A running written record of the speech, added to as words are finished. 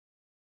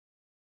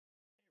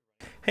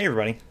Hey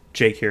everybody,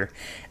 Jake here,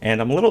 and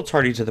I'm a little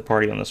tardy to the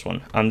party on this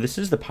one. This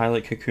is the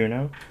Pilot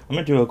Kakuno. I'm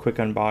gonna do a quick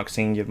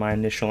unboxing, give my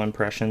initial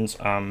impressions.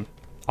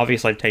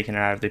 Obviously I've taken it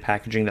out of the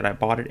packaging that I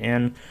bought it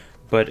in,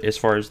 but as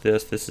far as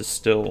this is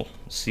still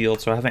sealed,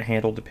 so I haven't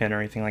handled the pin or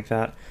anything like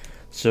that.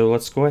 So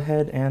let's go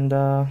ahead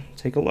and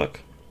take a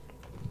look.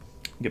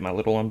 Get my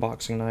little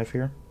unboxing knife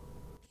here.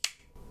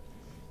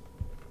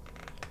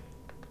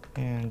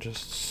 And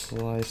just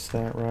slice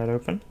that right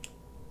open.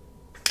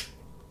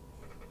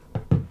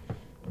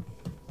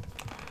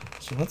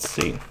 So let's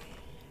see.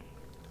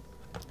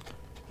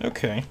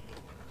 Okay.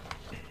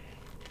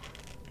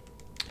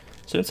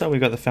 So inside we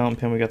got the fountain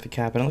pen, we got the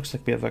cap, and it looks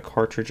like we have a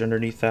cartridge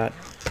underneath that,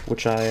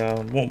 which I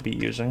won't be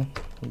using.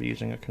 I'll be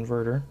using a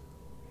converter.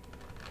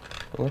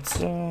 But let's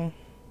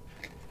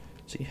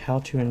see how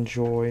to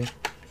enjoy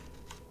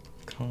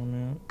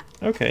comment.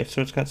 Okay,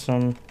 so it's got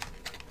some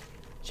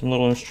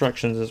little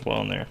instructions as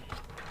well in there.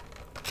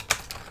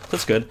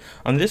 That's good.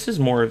 This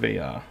is more of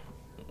a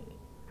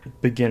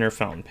beginner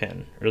fountain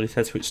pen, or at least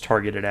that's who it's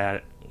targeted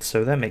at,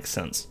 so that makes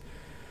sense.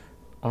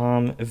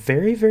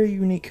 Very, very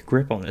unique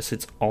grip on this.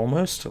 It's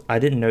almost, I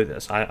didn't know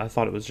this, I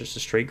thought it was just a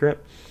straight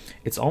grip.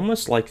 It's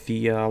almost like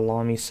the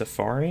Lamy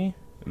Safari,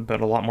 but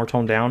a lot more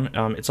toned down.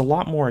 It's a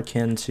lot more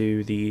akin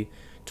to the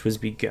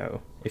TWSBI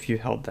Go, if you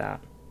held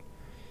that.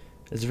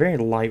 It's very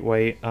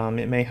lightweight.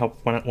 It may help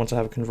once I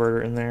have a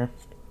converter in there.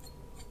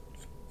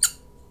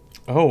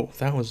 Oh,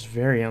 that was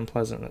very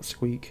unpleasant, that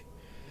squeak.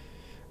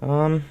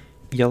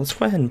 Yeah, let's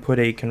go ahead and put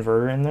a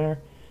converter in there,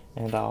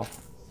 and I'll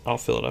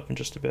fill it up in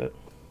just a bit.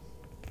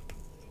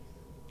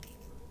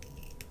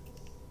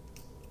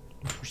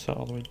 Push that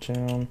all the way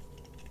down.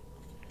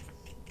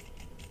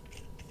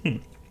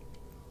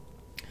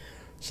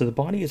 So the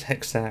body is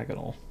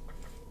hexagonal.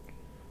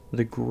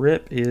 The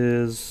grip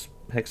is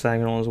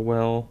hexagonal as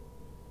well.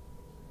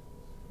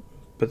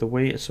 But the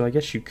way, so I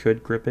guess you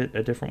could grip it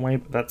a different way,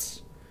 but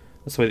that's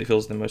the way that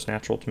feels the most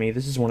natural to me.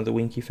 This is one of the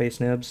winky face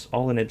nibs.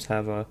 All the nibs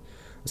have a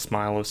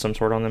smile of some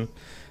sort on them.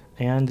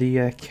 And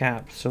the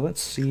cap. So let's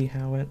see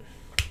how it...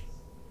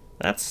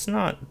 That's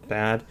not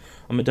bad.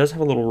 It does have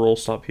a little roll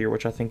stop here,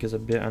 which I think is a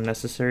bit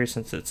unnecessary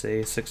since it's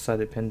a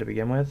 6-sided pin to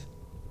begin with.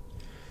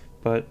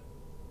 But...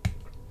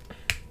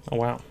 oh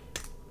wow.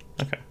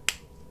 Okay.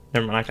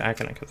 Never mind, I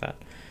can cut that.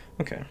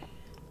 Okay.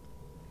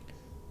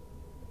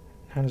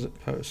 How does it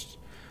post?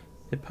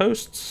 It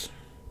posts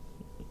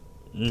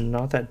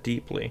not that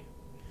deeply.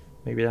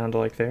 Maybe down to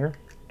like there.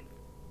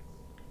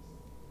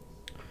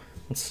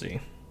 Let's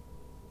see.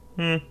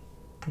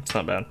 It's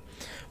not bad.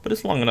 But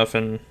it's long enough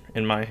in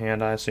my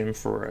hand, I assume,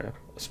 for a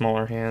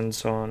smaller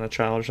hands on a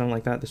child or something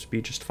like that. This would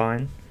be just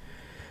fine.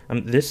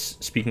 This,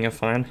 speaking of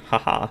fine,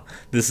 haha,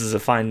 this is a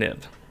fine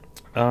nib.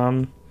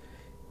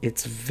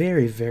 It's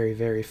very, very,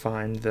 very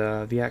fine.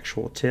 The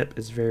actual tip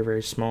is very,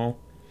 very small.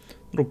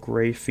 Little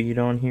gray feed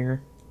on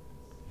here.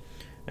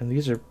 And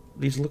these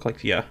look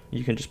like, yeah,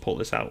 you can just pull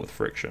this out with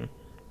friction.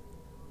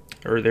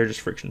 Or they're just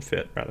friction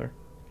fit, rather.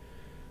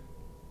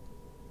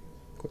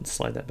 Go ahead and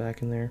slide that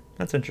back in there.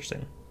 That's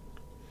interesting.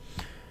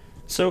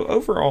 So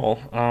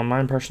overall, my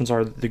impressions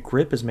are the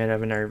grip is made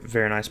out of a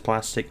very nice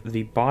plastic.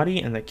 The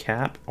body and the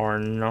cap are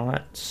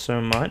not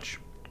so much.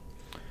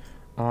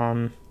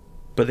 But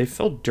they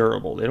feel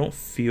durable. They don't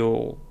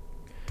feel,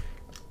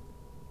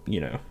 you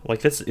know, like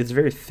this. It's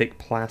very thick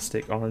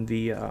plastic on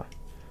the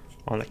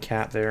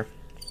cap there.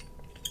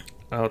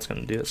 Oh, it's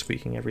gonna do that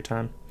squeaking every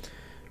time.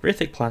 Very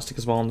thick plastic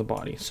as well on the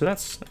body. So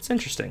that's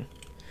interesting.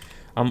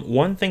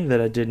 One thing that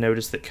I did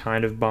notice that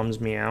kind of bums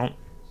me out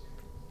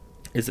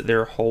is that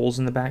there are holes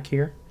in the back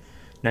here.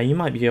 Now you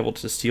might be able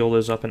to seal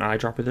those up in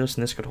eyedropper this,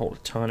 and this could hold a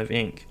ton of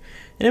ink.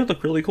 And it would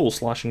look really cool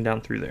sloshing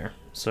down through there.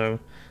 So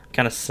I'm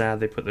kind of sad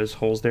they put those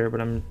holes there,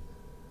 but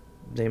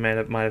they might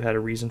have had a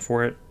reason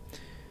for it.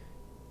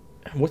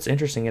 What's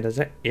interesting is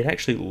that it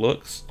actually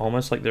looks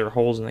almost like there are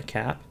holes in the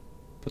cap,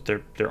 but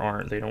there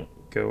aren't. They don't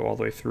go all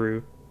the way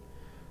through.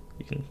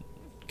 You can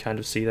kind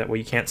of see that. Well,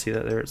 you can't see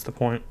that there. It's the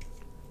point.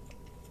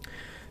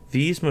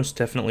 These most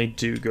definitely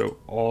do go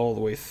all the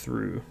way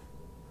through.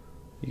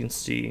 You can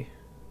see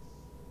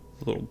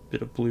a little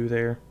bit of blue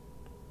there.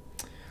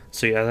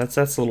 So yeah, that's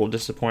a little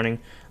disappointing.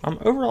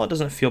 Overall, it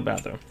doesn't feel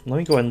bad though. Let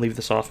me go ahead and leave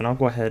this off, and I'll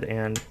go ahead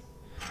and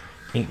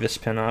ink this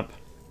pen up.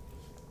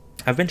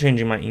 I've been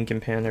changing my ink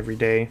and pen every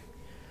day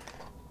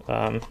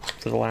for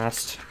the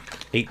last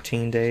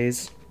 18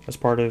 days as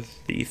part of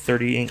the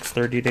 30 inks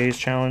 30 days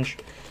challenge.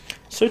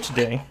 So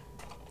today,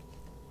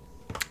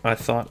 I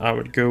thought I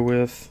would go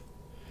with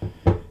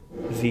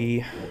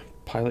the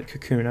Pilot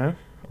Kakuno.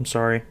 I'm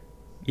sorry.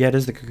 Yeah, it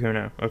is the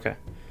Kakuno. Okay.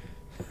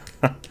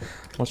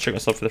 Let's check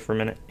myself for a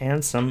minute.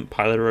 And some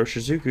Pilot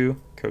Shizuku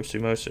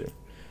Kosumosu.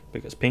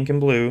 Because pink and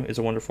blue is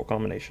a wonderful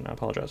combination. I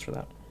apologize for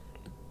that.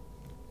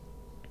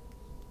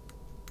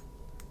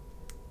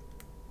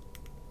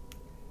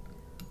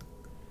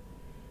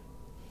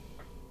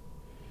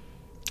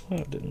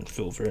 That didn't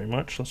feel very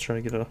much. Let's try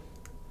to get a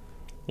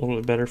little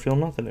bit better feel.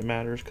 Not that it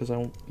matters, because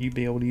you'd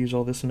be able to use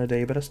all this in a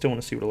day, but I still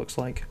want to see what it looks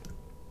like.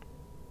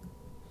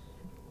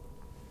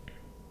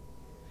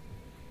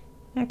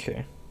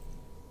 Okay.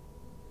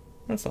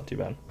 That's not too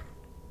bad.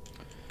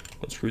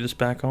 Let's screw this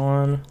back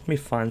on. Let me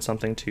find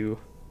something to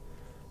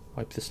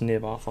wipe this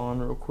nib off on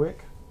real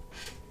quick.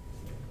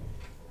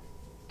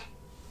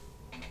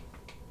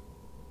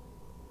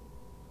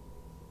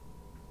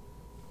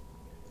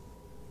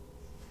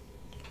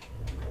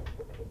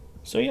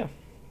 So yeah,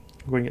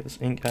 I'm going to get this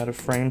ink out of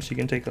frame so you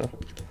can take a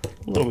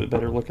little bit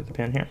better look at the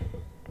pen here.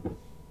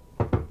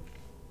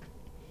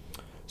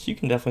 So you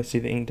can definitely see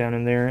the ink down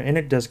in there, and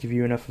it does give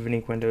you enough of an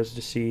ink windows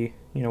to see,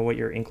 you know, what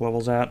your ink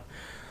level's at.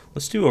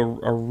 Let's do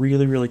a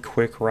really, really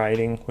quick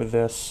writing with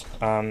this.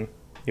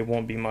 It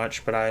won't be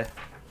much, but I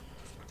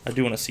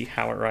do want to see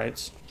how it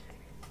writes.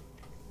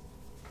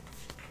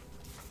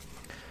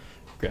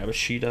 Grab a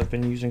sheet I've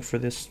been using for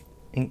this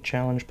ink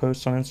challenge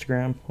post on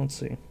Instagram. Let's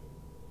see.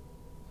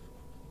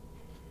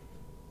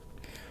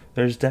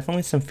 There's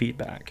definitely some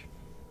feedback,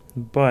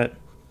 but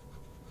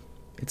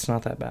it's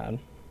not that bad.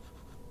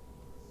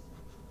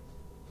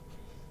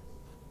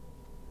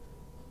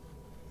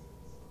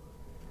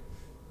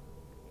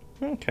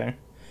 Okay,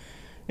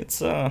 it's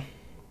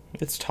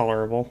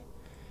tolerable.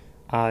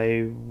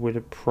 I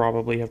would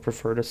probably have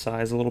preferred a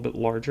size a little bit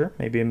larger,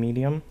 maybe a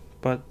medium,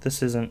 but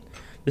this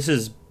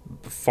is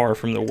far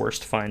from the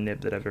worst fine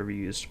nib that I've ever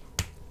used.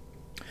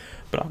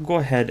 But I'll go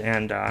ahead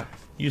and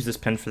use this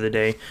pen for the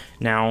day.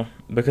 Now,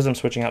 because I'm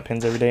switching out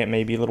pens every day, it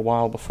may be a little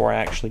while before I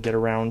actually get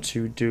around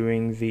to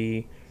doing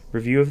the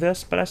review of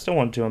this, but I still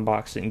wanted to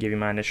unbox it and give you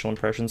my initial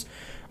impressions.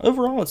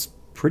 Overall, it's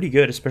pretty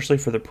good, especially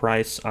for the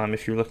price,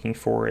 if you're looking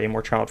for a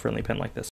more child-friendly pen like this.